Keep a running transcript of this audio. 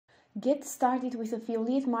Get started with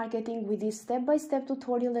affiliate marketing with this step-by-step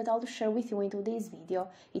tutorial that I'll share with you in today's video.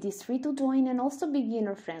 It is free to join and also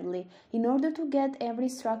beginner friendly. In order to get every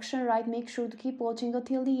instruction right, make sure to keep watching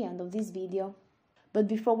until the end of this video. But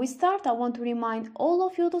before we start, I want to remind all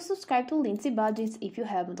of you to subscribe to Lindsay Budgets if you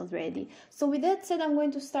haven't already. So with that said, I'm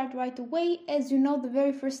going to start right away. As you know, the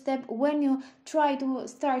very first step when you try to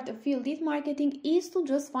start affiliate marketing is to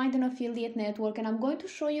just find an affiliate network, and I'm going to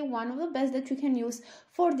show you one of the best that you can use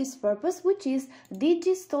for this purpose, which is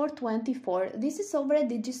Digistore24. This is over at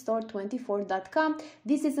digistore24.com.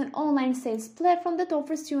 This is an online sales platform that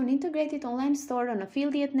offers you an integrated online store, an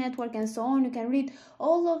affiliate network, and so on. You can read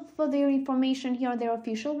all of their information here on their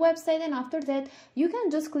official website, and after that you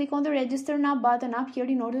can just click on the register now button up here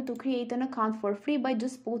in order to create an account for free by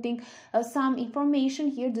just putting some information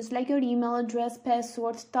here, just like your email address,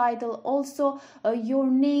 password, title, also your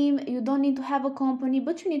name. You don't need to have a company,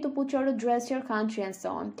 but you need to put your address, your country, and so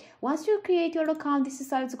on. Once you create your account, this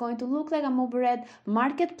is how it's going to look like. I'm over at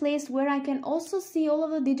Marketplace, where I can also see all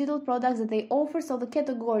of the digital products that they offer, so the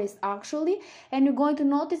categories actually, and you're going to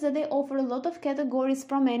notice that they offer a lot of categories,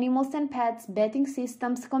 from animals and pets, betting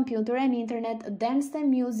systems, computer and internet, dance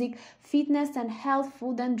and music, fitness and health,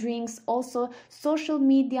 food and drinks, also social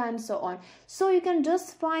media, and so on. So you can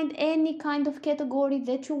just find any kind of category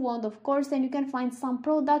that you want, of course, and you can find some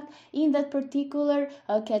product in that particular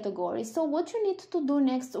category. So what you need to do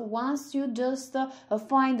next, once you just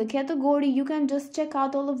find the category, you can just check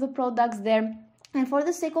out all of the products there. And for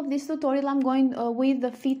the sake of this tutorial, I'm going with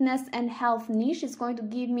the fitness and health niche. It's going to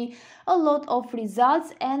give me a lot of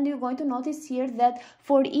results, and you're going to notice here that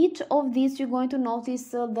for each of these you're going to notice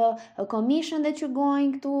the commission that you're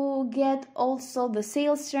going to get, also the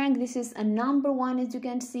sales rank. This is a number one, as you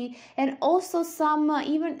can see, and also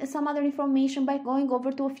even some other information by going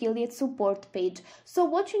over to affiliate support page. So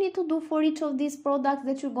what you need to do for each of these products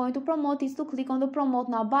that you're going to promote is to click on the promote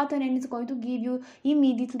now button, and it's going to give you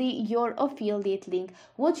immediately your affiliate link.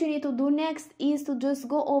 What you need to do next is to just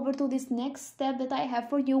go over to this next step that I have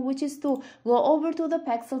for you, which is to go over to the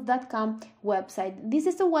Pexels.com website. This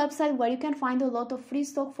is a website where you can find a lot of free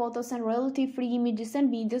stock photos and royalty free images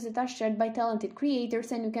and videos that are shared by talented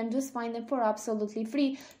creators, and you can just find them for absolutely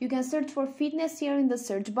free. You can search for fitness here in the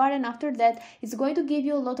search bar, and after that it's going to give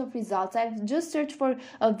you a lot of results. I've just searched for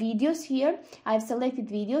videos here. I've selected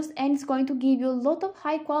videos, and it's going to give you a lot of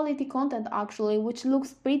high quality content actually, which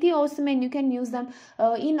looks pretty awesome, and you can use them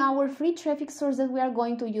in our free traffic source that we are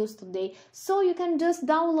going to use today. So you can just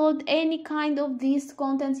download any kind of this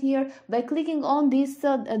content here by clicking on this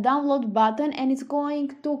download button, and it's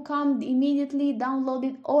going to come immediately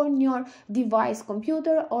downloaded on your device,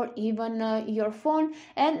 computer, or even your phone.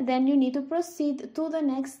 And then you need to proceed to the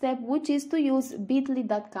next step, which is to use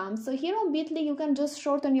bitly.com. So here on Bitly you can just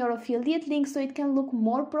shorten your affiliate link so it can look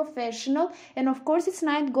more professional, and of course it's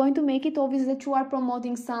not going to make it obvious that you are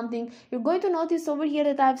promoting something. You're going to notice over here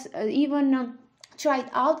that I've even tried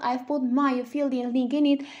out. I've put my affiliate link in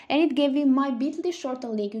it, and it gave me my Bitly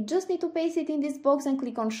shorten link. You just need to paste it in this box and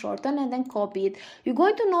click on shorten and then copy it. You're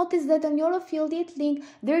going to notice that on your affiliate link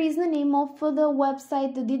there is the name of the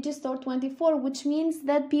website, the Digistore24, which means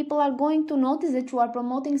that people are going to notice that you are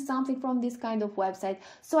promoting something from this kind of website.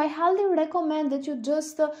 So I highly recommend that you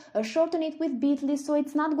just shorten it with Bitly, so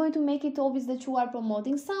it's not going to make it obvious that you are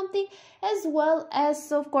promoting something, as well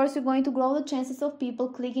as of course you're going to grow the chances of people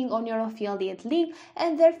clicking on your affiliate link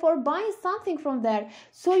and therefore buying something from there.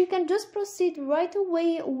 So you can just proceed right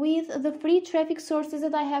away with the free traffic sources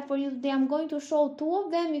that I have for you today. I'm going to show two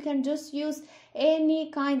of them. You can just use any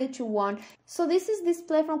kind that you want. So this is this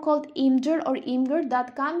platform called Imgur or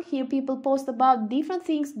Imgur.com. Here people post about different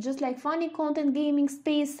things, just like funny content, gaming,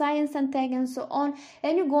 space, science and tech, and so on.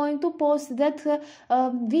 And you're going to post that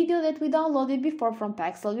video that we downloaded before from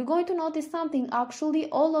Pexels. You're going to notice something. Actually,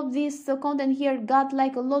 all of this content here got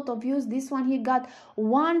like a lot of views. This one here got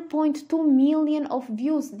 1.2 million of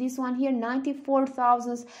views. This one here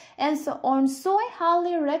 94,000, and so on. So I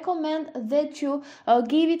highly recommend that you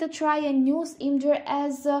give it a try and use Imgur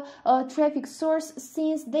as a traffic source,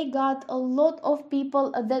 since they got a lot of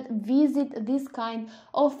people that visit this kind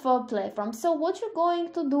of platform. So what you're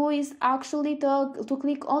going to do is actually to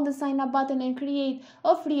click on the sign up button and create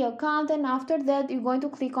a free account, and after that you're going to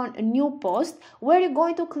click on a new post, where you're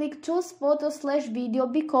going to click choose photo/video,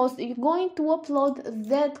 because you're going to upload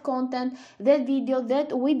that content, that video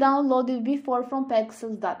that we downloaded before from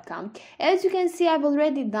Pexels.com. As you can see, I've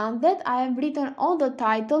already done that. I have written on the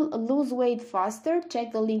title, lose weight faster.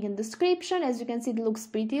 Check the link in the description. As you can see, it looks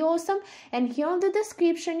pretty awesome. And here on the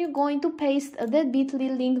description, you're going to paste that bit.ly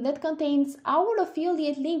link that contains our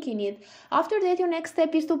affiliate link in it. After that, your next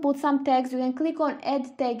step is to put some tags. You can click on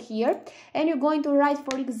add tag here, and you're going to write,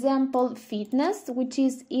 for example, fitness, which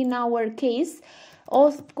is in our case.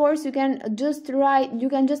 Of course, you can just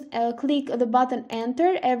click the button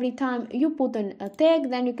enter every time you put a tag.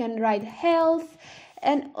 Then you can write health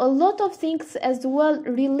and a lot of things as well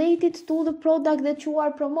related to the product that you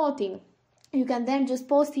are promoting. You can then just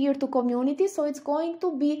post here to community, so it's going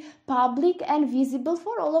to be public and visible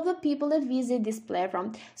for all of the people that visit this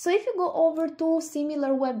platform. So if you go over to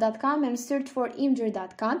similarweb.com and search for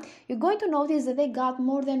Imgur.com, you're going to notice that they got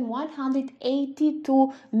more than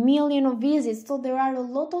 182 million of visits. So there are a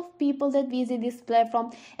lot of people that visit this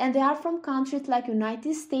platform, and they are from countries like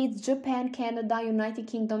United States, Japan, Canada, United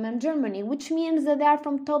Kingdom, and Germany, which means that they are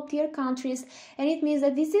from top tier countries, and it means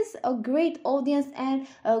that this is a great audience and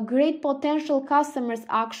a great potential customers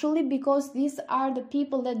actually, because these are the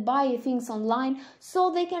people that buy things online, so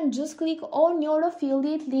they can just click on your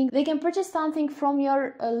affiliate link, they can purchase something from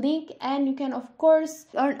your link, and you can of course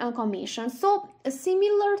earn a commission. So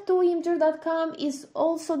similar to Imgur.com is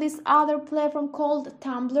also this other platform called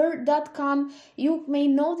Tumblr.com. You may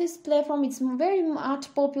know this platform, it's very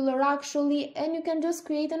much popular actually, and you can just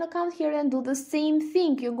create an account here and do the same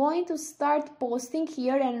thing. You're going to start posting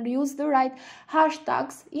here and use the right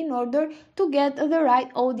hashtags in order to get the right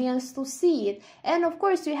audience to see it. And of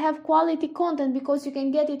course you have quality content because you can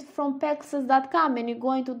get it from Pexels.com, and you're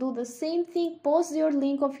going to do the same thing, post your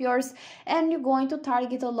link of yours, and you're going to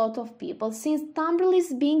target a lot of people. Since Tumblr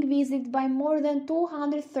is being visited by more than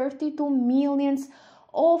 232 million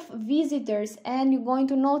of visitors, and you're going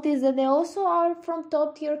to notice that they also are from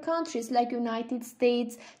top tier countries like United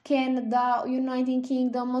States, Canada, United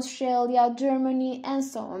Kingdom, Australia, Germany, and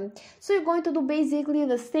so on. So you're going to do basically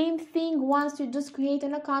the same thing. Once you just create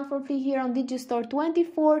an account for free here on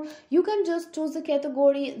Digistore24, you can just choose the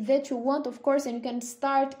category that you want, of course, and you can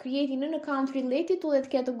start creating an account related to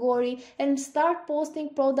that category and start posting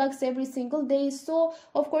products every single day. So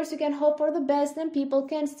of course you can hope for the best, and people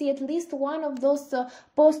can see at least one of those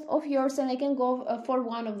post of yours, and I can go for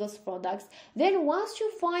one of those products. Then once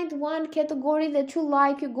you find one category that you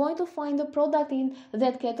like, you're going to find a product in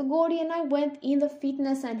that category, and I went in the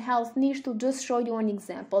fitness and health niche to just show you an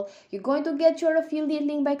example. You're going to get your affiliate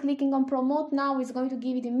link by clicking on promote now. It's going to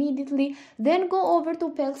give it immediately. Then go over to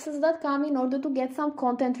Pexels.com in order to get some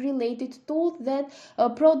content related to that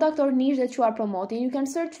product or niche that you are promoting. You can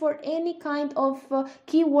search for any kind of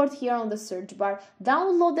keyword here on the search bar.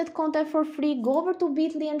 Download that content for free. Go over to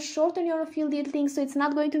Bitly and shorten your affiliate link so it's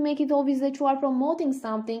not going to make it obvious that you are promoting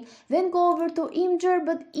something. Then go over to Imgur,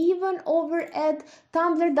 but even over at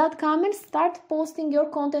Tumblr.com, and start posting your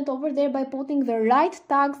content over there by putting the right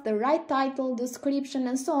tags, the right title, description,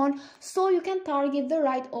 and so on, so you can target the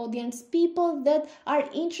right audience, people that are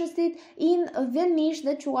interested in the niche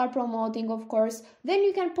that you are promoting, of course. Then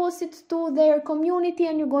you can post it to their community,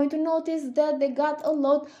 and you're going to notice that they got a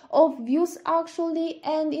lot of views actually,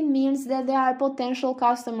 and it means that they are potential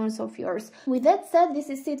customers of yours. With that said, this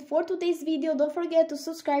is it for today's video. Don't forget to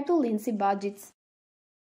subscribe to Lindsay Budgets.